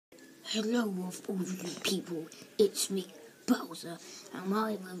Hello of all you people, it's me, Bowser, and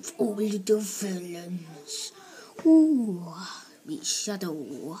I'm with all the villains. Ooh, the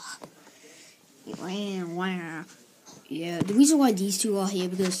shadow. Yeah, the reason why these two are here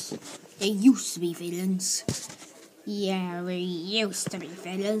because they used to be villains. Yeah, we used to be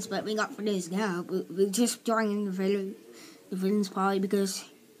villains, but we're not villains now. We're just joining the villains party because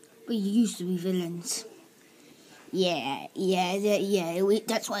we used to be villains. That's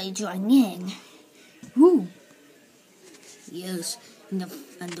why you're joining in. Woo! Yes, and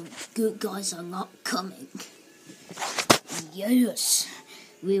the good guys are not coming. Yes,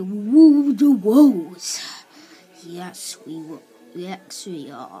 we'll rule the world. Yes, we will. Yes, we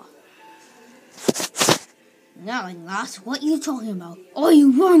are. Now, lass, what are you talking about? Oh,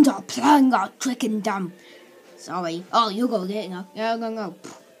 you ruined our plan, our tricking them. Sorry. Oh, you go get it now. No.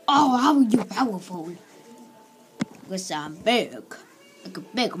 Oh, how are you powerful? Because I'm big, like a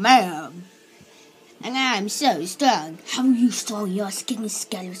big man. And I'm so strong. How are you strong? You're a skinny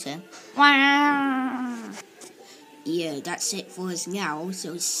skeleton. Yeah, that's it for us now,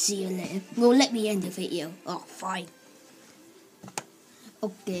 so see you later. Well, let me end the video. Oh, fine.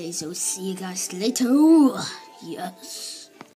 Okay, so see you guys later. Yes.